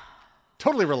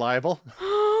 Totally reliable.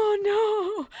 Oh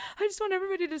no. I just want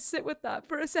everybody to sit with that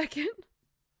for a second.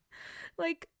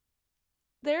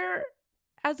 There,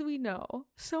 as we know,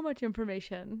 so much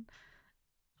information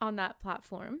on that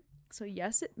platform. So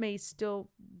yes, it may still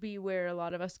be where a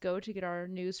lot of us go to get our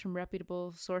news from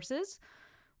reputable sources,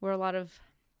 where a lot of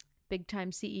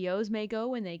big-time CEOs may go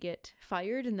when they get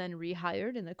fired and then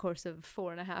rehired in the course of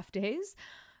 4.5 days.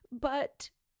 But,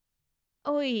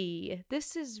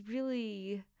 this is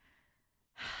really...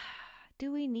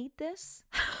 Do we need this?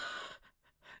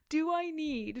 Do I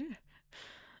need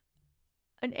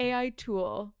an AI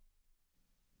tool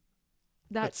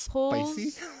that's pulls...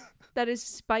 spicy? That is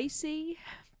spicy,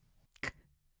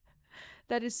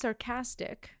 that is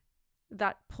sarcastic,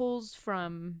 that pulls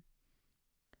from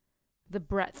the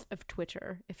breadth of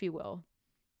Twitter, if you will.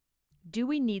 Do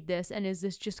we need this? And is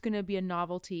this just going to be a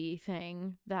novelty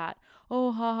thing that,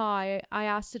 I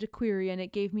asked it a query and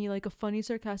it gave me a funny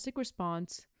sarcastic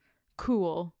response.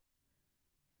 Cool.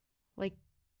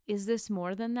 Is this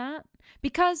more than that?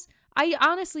 Because I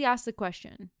honestly asked the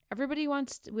question.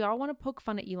 We all want to poke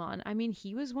fun at Elon. I mean,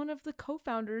 he was one of the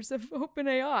co-founders of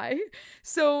OpenAI.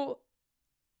 So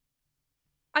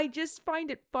I just find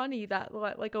it funny that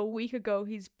a week ago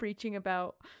he's preaching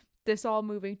about this all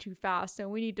moving too fast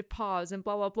and we need to pause and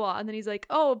blah, blah, blah. And then he's like,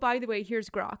 oh, by the way, here's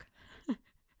Grok.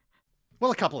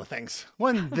 Well, a couple of things.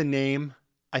 One, the name.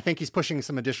 I think he's pushing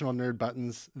some additional nerd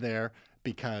buttons there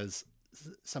because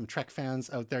some Trek fans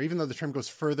out there, even though the term goes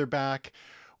further back,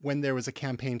 when there was a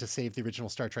campaign to save the original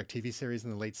Star Trek TV series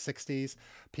in the late 60s,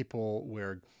 people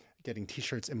were getting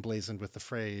t-shirts emblazoned with the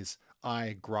phrase,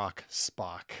 I grok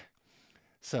Spock.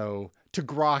 So to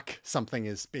grok something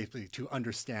is basically to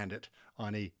understand it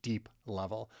on a deep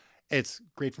level. It's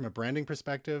great from a branding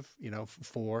perspective,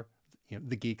 for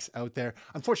the geeks out there.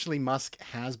 Unfortunately, Musk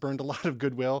has burned a lot of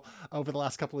goodwill over the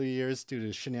last couple of years due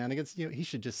to shenanigans. He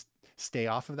should just stay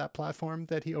off of that platform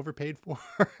that he overpaid for.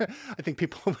 I think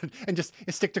people would, and just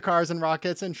stick to cars and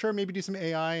rockets and sure, maybe do some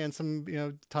AI and some,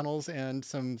 tunnels and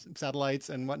some satellites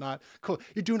and whatnot. Cool.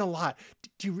 You're doing a lot.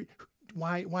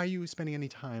 Why are you spending any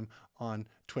time on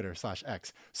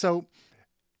Twitter/X? So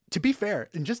to be fair,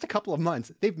 in just a couple of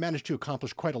months, they've managed to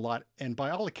accomplish quite a lot. And by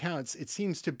all accounts, it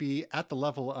seems to be at the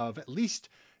level of at least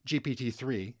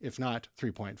GPT-3, if not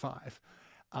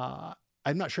 3.5.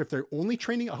 I'm not sure if they're only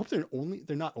training. I hope they're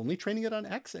not only training it on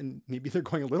X, and maybe they're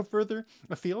going a little further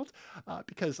afield,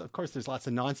 because of course there's lots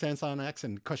of nonsense on X.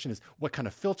 And the question is, what kind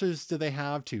of filters do they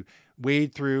have to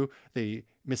wade through the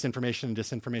misinformation and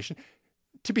disinformation?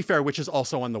 To be fair, which is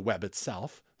also on the web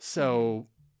itself. So,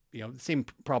 the same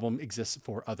problem exists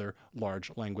for other large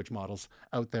language models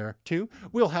out there too.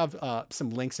 We'll have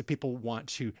some links if people want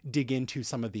to dig into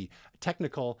some of the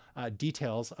technical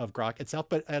details of Grok itself.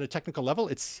 But at a technical level,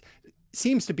 it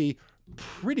seems to be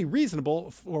pretty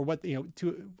reasonable for what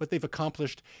what they've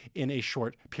accomplished in a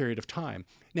short period of time.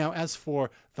 Now, as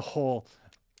for the whole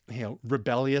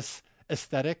rebellious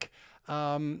aesthetic,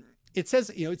 it says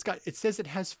it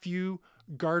has few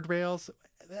guardrails.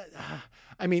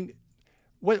 I mean,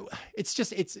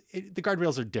 the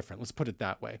guardrails are different. Let's put it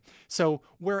that way. So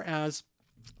whereas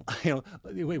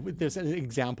there's an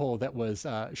example that was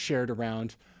shared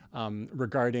around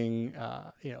regarding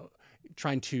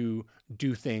trying to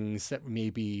do things that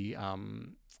maybe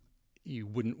you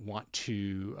wouldn't want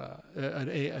to,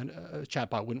 a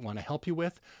chatbot wouldn't want to help you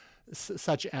with,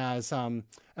 such as,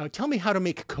 tell me how to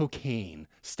make cocaine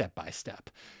step by step.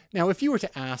 Now, if you were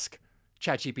to ask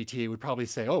ChatGPT, it would probably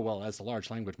say, oh, well, as a large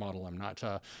language model, I'm not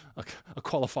a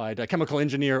qualified chemical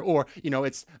engineer, or,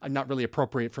 it's not really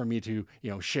appropriate for me to,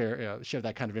 share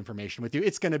that kind of information with you.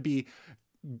 It's going to be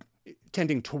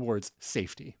tending towards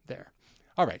safety there.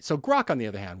 All right. So Grok, on the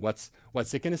other hand, what's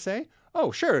it going to say?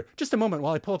 Oh, sure. Just a moment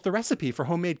while I pull up the recipe for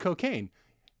homemade cocaine,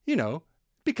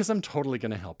 because I'm totally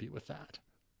going to help you with that.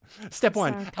 Step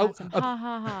one,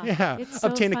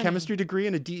 obtain a chemistry degree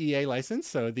and a DEA license,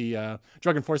 so the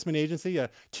Drug Enforcement Agency.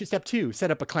 Step two,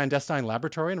 set up a clandestine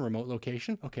laboratory in a remote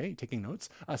location. Okay, taking notes.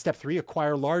 Step three,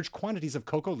 acquire large quantities of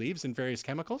cocoa leaves and various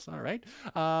chemicals. All right.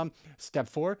 Step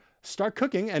four, start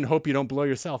cooking and hope you don't blow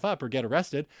yourself up or get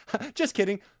arrested. Just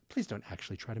kidding. Please don't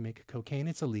actually try to make cocaine.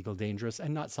 It's illegal, dangerous,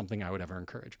 and not something I would ever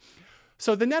encourage.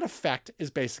 So the net effect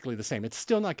is basically the same. It's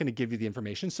still not going to give you the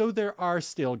information. So there are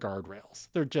still guardrails.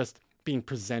 They're just being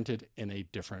presented in a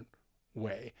different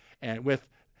way. And with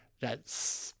that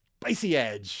spicy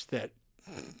edge that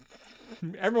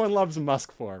everyone loves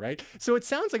Musk for, right? So it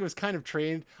sounds like it was kind of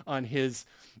trained on his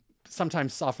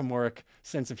sometimes sophomoric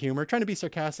sense of humor, trying to be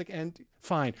sarcastic, and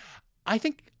fine. I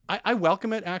think I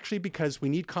welcome it, actually, because we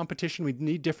need competition. We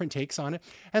need different takes on it,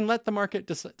 and let the market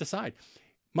decide.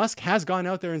 Musk has gone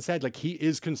out there and said, he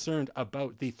is concerned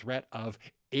about the threat of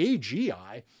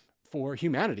AGI for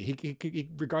humanity. He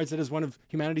regards it as one of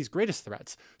humanity's greatest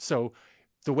threats. So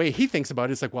the way he thinks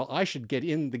about it is I should get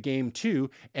in the game too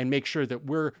and make sure that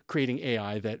we're creating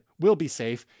AI that will be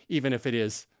safe, even if it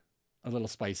is a little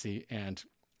spicy and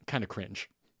kind of cringe.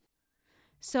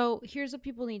 So here's what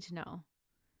people need to know.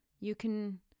 You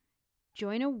can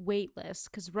join a wait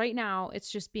list, because right now it's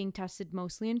just being tested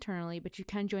mostly internally, but you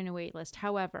can join a wait list.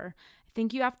 However, I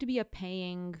think you have to be a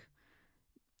paying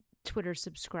Twitter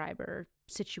subscriber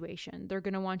situation. They're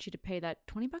going to want you to pay that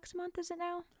 $20 a month, is it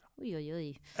now?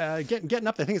 Getting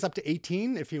up, I think it's up to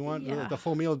 18 if you want the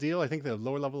full meal deal. I think the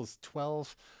lower level is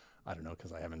 12. I don't know,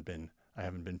 because I haven't been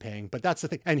paying, but that's the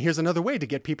thing. And here's another way to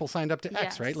get people signed up to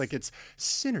X, right? It's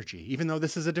synergy, even though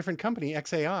this is a different company,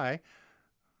 XAI.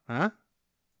 Huh?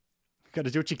 Got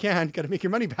to do what you can. Got to make your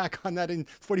money back on that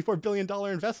 $44 billion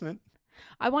investment.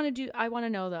 I want to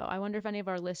know though. I wonder if any of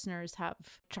our listeners have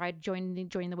tried joining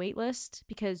the wait list,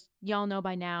 because y'all know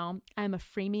by now I'm a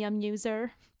freemium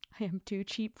user. I am too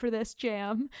cheap for this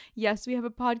jam. Yes, we have a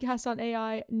podcast on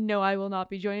AI. No, I will not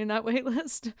be joining that wait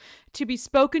list to be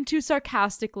spoken to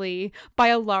sarcastically by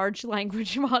a large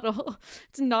language model.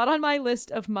 It's not on my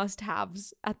list of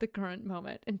must-haves at the current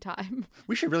moment in time.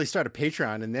 We should really start a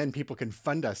Patreon, and then people can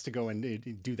fund us to go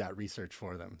and do that research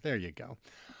for them. There you go.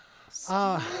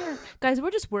 Guys,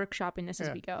 we're just workshopping this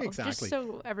as we go, exactly. just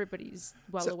so everybody's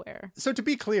aware. So to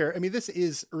be clear, I mean, this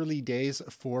is early days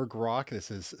for Grok.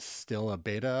 This is still a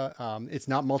beta. It's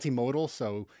not multimodal,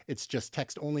 so it's just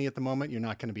text only at the moment. You're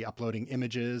not going to be uploading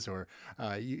images or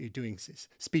doing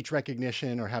speech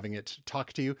recognition or having it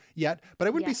talk to you yet. But I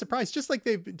wouldn't be surprised, just like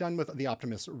they've done with the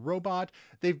Optimus robot,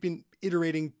 they've been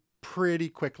iterating pretty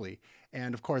quickly.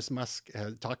 And of course, Musk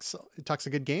talks a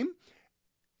good game,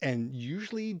 and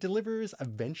usually delivers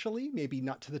eventually, maybe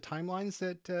not to the timelines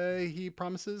that he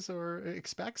promises or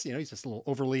expects. He's just a little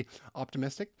overly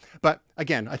optimistic. But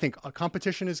again, I think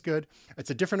competition is good.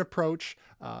 It's a different approach.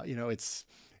 It's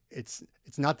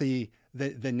not the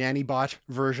nanny bot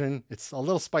version. It's a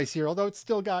little spicier, although it's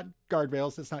still got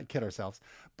guardrails. Let's not kid ourselves.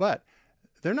 But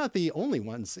they're not the only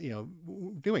ones,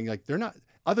 doing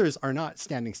others are not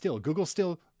standing still. Google's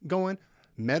still going,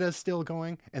 Meta's still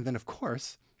going, and then of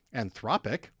course,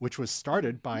 Anthropic, which was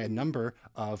started by a number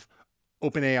of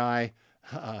OpenAI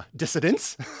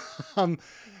dissidents, here's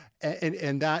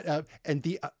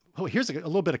a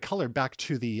little bit of color back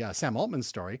to the Sam Altman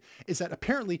story, is that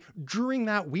apparently during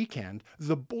that weekend,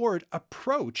 the board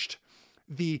approached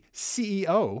the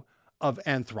CEO of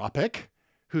Anthropic,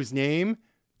 whose name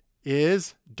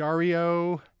is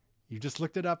Dario. You just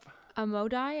looked it up.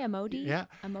 Amodi? Yeah.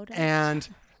 Amodi? And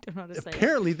don't know how to say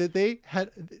apparently that they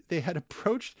had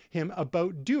approached him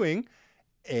about doing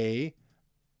a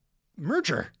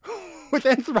merger with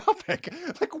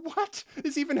Anthropic. Like, what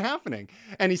is even happening?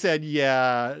 And he said,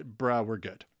 yeah, bruh, we're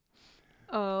good.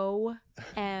 OMG.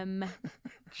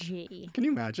 Can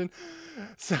you imagine?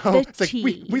 So The it's like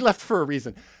tea. we left for a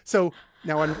reason. So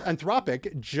now on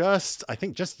Anthropic, I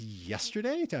think just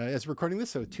yesterday, as we're recording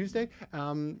this, so Tuesday,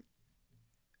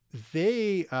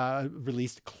 they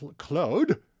released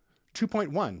Claude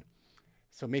 2.1.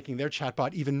 So making their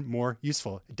chatbot even more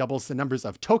useful. It doubles the numbers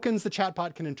of tokens the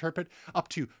chatbot can interpret up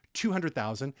to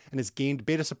 200,000 and has gained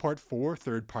beta support for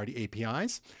third-party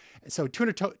APIs. So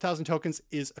 200,000 tokens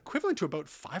is equivalent to about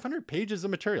 500 pages of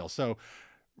material. So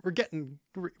we're getting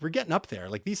up there.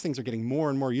 Like, these things are getting more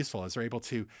and more useful as they're able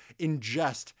to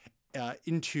ingest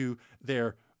into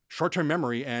their short-term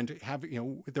memory and have,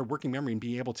 their working memory and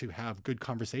be able to have good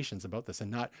conversations about this and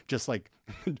not just like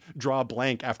draw a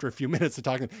blank after a few minutes of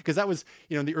talking. Because that was,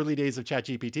 in the early days of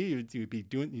ChatGPT, you'd be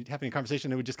having a conversation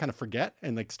and it would just kind of forget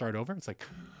and like start over. It's like,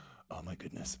 oh my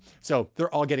goodness. So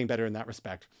they're all getting better in that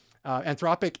respect.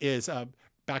 Anthropic is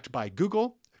backed by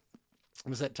Google.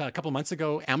 Was that a couple of months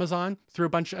ago? Amazon threw a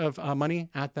bunch of money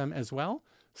at them as well.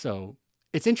 So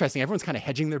it's interesting. Everyone's kind of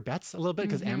hedging their bets a little bit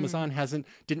because Amazon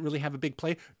didn't really have a big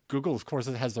play. Google, of course,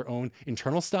 has their own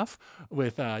internal stuff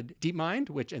with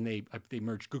DeepMind, and they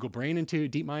merged Google Brain into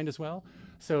DeepMind as well.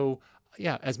 So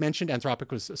yeah, as mentioned,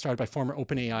 Anthropic was started by former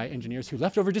OpenAI engineers who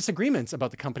left over disagreements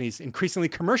about the company's increasingly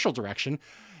commercial direction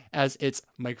as its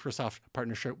Microsoft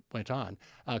partnership went on.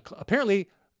 Apparently,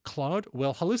 Claude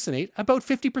will hallucinate about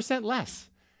 50% less,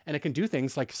 and it can do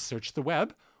things like search the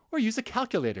web or use a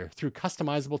calculator through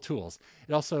customizable tools.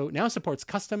 It also now supports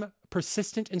custom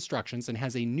persistent instructions and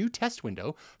has a new test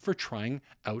window for trying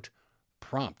out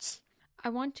prompts. I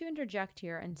want to interject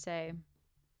here and say,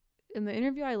 in the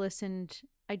interview I listened,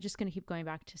 I'm just going to keep going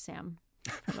back to Sam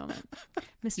for a moment.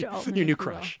 Mr. Altman. Your new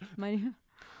crush.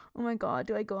 Oh my God,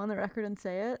 do I go on the record and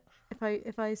say it?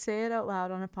 If I say it out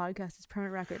loud on a podcast, it's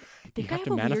permanent record. I think I have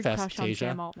a weird crush on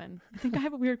Sam Altman. I think I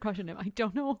have a weird crush on him. I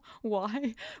don't know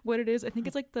why, what it is. I think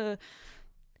it's like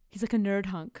he's like a nerd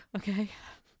hunk, okay?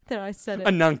 That I said it.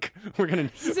 A nunk.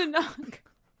 He's a nunk.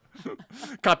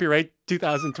 Copyright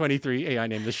 2023 AI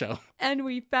Name the Show. And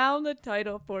we found the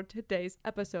title for today's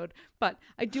episode. But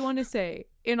I do want to say,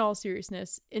 in all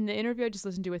seriousness, in the interview I just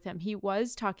listened to with him, he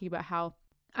was talking about how,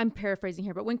 I'm paraphrasing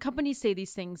here, but when companies say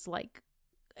these things like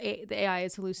the AI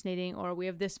is hallucinating or we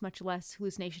have this much less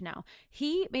hallucination now,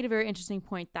 he made a very interesting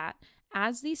point that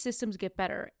as these systems get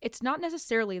better, it's not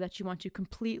necessarily that you want to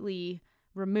completely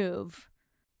remove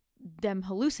them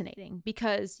hallucinating,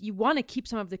 because you want to keep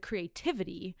some of the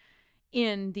creativity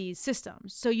in these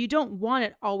systems. So you don't want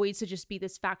it always to just be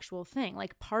this factual thing.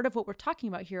 Like, part of what we're talking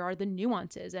about here are the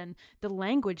nuances and the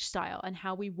language style and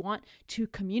how we want to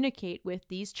communicate with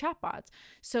these chatbots.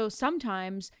 So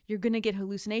sometimes you're going to get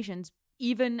hallucinations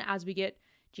even as we get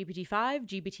GPT-5,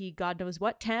 GPT God knows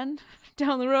what, 10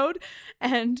 down the road,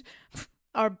 and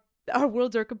our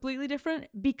worlds are completely different,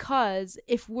 because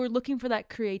if we're looking for that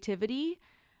creativity,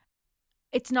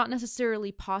 it's not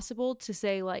necessarily possible to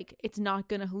say like it's not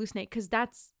going to hallucinate, because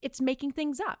it's making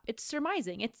things up. It's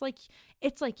surmising. It's like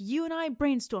you and I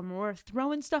brainstorm, or we're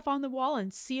throwing stuff on the wall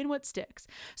and seeing what sticks.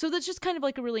 So that's just kind of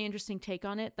like a really interesting take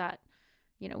on it, that,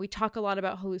 we talk a lot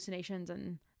about hallucinations,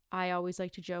 and I always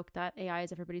like to joke that AI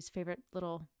is everybody's favorite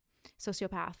little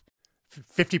sociopath.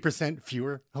 50%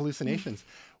 fewer hallucinations.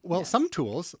 Well, yes. Some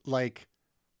tools like,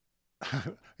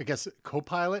 I guess,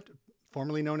 Copilot,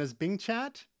 formerly known as Bing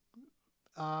Chat,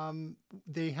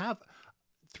 they have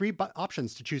three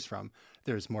options to choose from.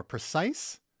 There's more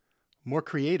precise, more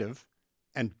creative,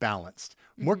 and balanced.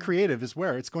 More creative is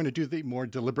where it's going to do the more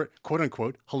deliberate, quote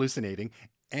unquote, hallucinating.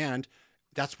 And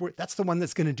that's the one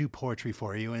that's going to do poetry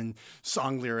for you and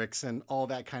song lyrics and all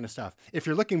that kind of stuff. If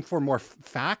you're looking for more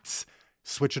facts,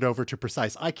 switch it over to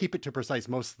precise. I keep it to precise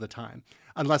most of the time,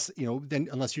 unless you're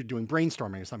doing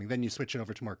brainstorming or something, then you switch it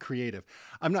over to more creative.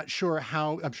 I'm sure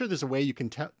there's a way you can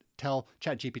tell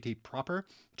ChatGPT proper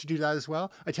to do that as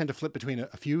well. I tend to flip between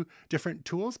a few different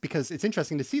tools because it's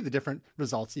interesting to see the different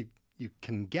results you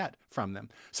can get from them.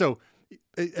 So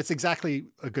it's exactly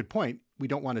a good point. We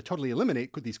don't want to totally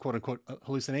eliminate these quote unquote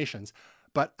hallucinations,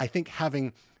 but I think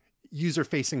having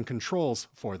user-facing controls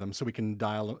for them so we can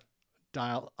dial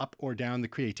up or down the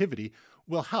creativity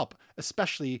will help,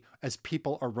 especially as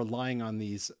people are relying on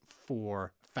these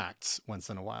for facts once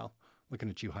in a while. Looking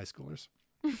at you high schoolers.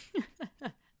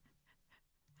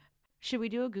 Should we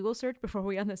do a Google search before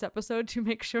we end this episode to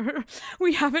make sure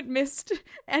we haven't missed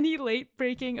any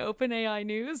late-breaking OpenAI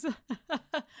news?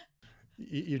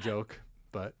 You joke,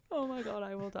 but... Oh my God,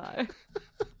 I will die.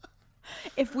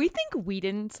 If we think we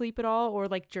didn't sleep at all, or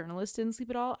like journalists didn't sleep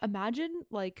at all, imagine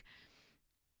like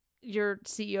you're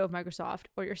CEO of Microsoft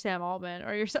or you're Sam Altman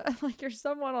or you're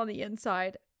someone on the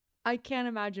inside, I can't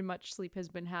imagine much sleep has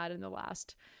been had in the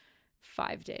last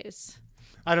 5 days.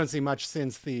 I don't see much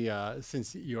since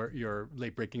your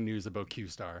late breaking news about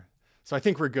Q-Star. So I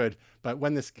think we're good. But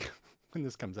when this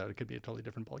comes out, it could be a totally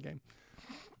different ballgame.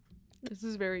 This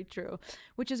is very true,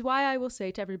 which is why I will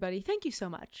say to everybody, thank you so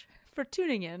much for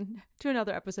tuning in to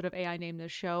another episode of AI Name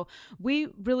This Show. We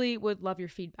really would love your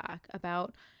feedback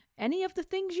about any of the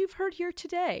things you've heard here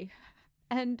today.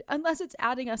 And unless it's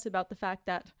adding us about the fact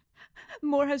that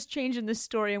more has changed in this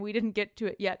story and we didn't get to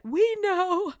it yet, we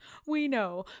know.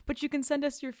 But you can send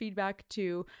us your feedback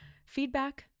to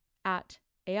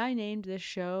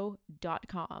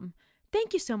feedback@AINamedThisShow.com.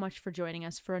 Thank you so much for joining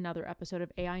us for another episode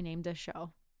of AI Named This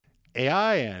Show.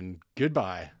 AI and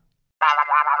goodbye.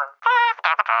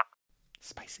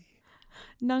 Spicy.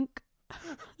 Nunk.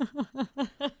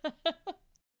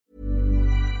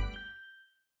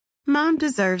 Mom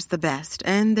deserves the best,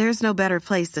 and there's no better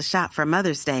place to shop for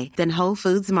Mother's Day than Whole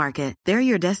Foods Market. They're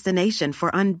your destination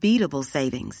for unbeatable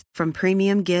savings, from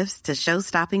premium gifts to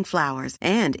show-stopping flowers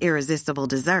and irresistible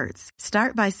desserts.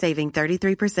 Start by saving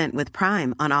 33% with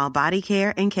Prime on all body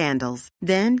care and candles.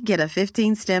 Then get a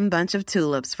 15-stem bunch of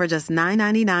tulips for just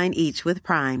 $9.99 each with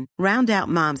Prime. Round out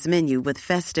Mom's menu with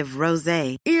festive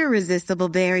rosé, irresistible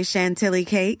berry chantilly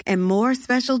cake, and more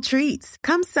special treats.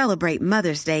 Come celebrate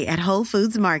Mother's Day at Whole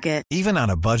Foods Market. Even on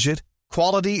a budget,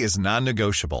 quality is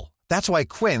non-negotiable. That's why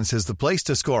Quince is the place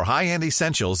to score high-end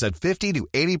essentials at 50 to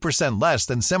 80% less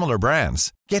than similar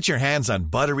brands. Get your hands on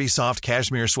buttery soft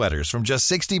cashmere sweaters from just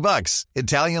 $60,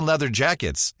 Italian leather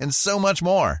jackets, and so much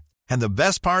more. And the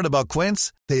best part about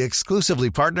Quince, they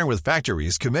exclusively partner with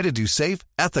factories committed to safe,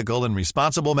 ethical, and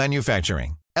responsible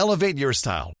manufacturing. Elevate your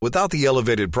style without the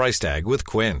elevated price tag with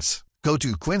Quince. Go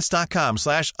to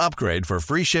quince.com/upgrade for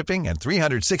free shipping and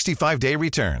 365-day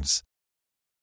returns.